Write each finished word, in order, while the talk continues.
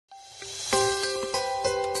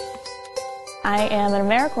I am an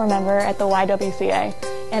AmeriCorps member at the YWCA,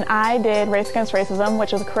 and I did Race Against Racism,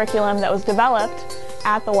 which is a curriculum that was developed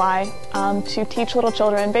at the Y to teach little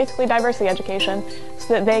children basically diversity education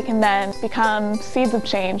so that they can then become seeds of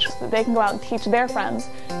change, so that they can go out and teach their friends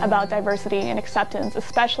about diversity and acceptance,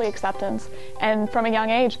 especially acceptance. And from a young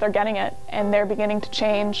age, they're getting it, and they're beginning to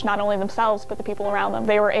change not only themselves, but the people around them.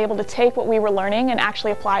 They were able to take what we were learning and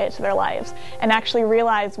actually apply it to their lives, and actually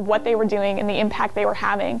realize what they were doing and the impact they were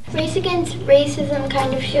having. Race Against Racism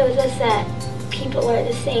kind of shows us that people are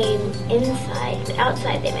the same inside, but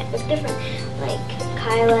outside they might look different. Like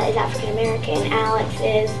Kyla is African American, Alex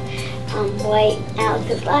is white, Alex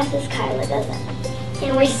has glasses, Kyla doesn't.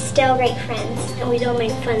 And we're still great friends. And we don't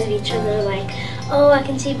make fun of each other like, oh, I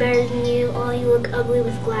can see better than you, oh, you look ugly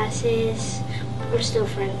with glasses. We're still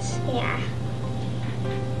friends. Yeah.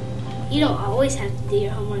 You don't always have to do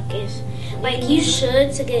your homework. Like you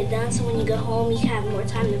should to get it done, so when you go home you can have more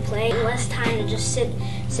time to play and less time to just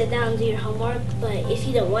sit down and do your homework. But if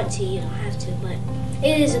you don't want to, you don't have to. But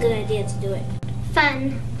it is a good idea to do it.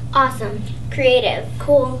 Fun, awesome, creative,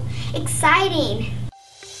 cool, exciting.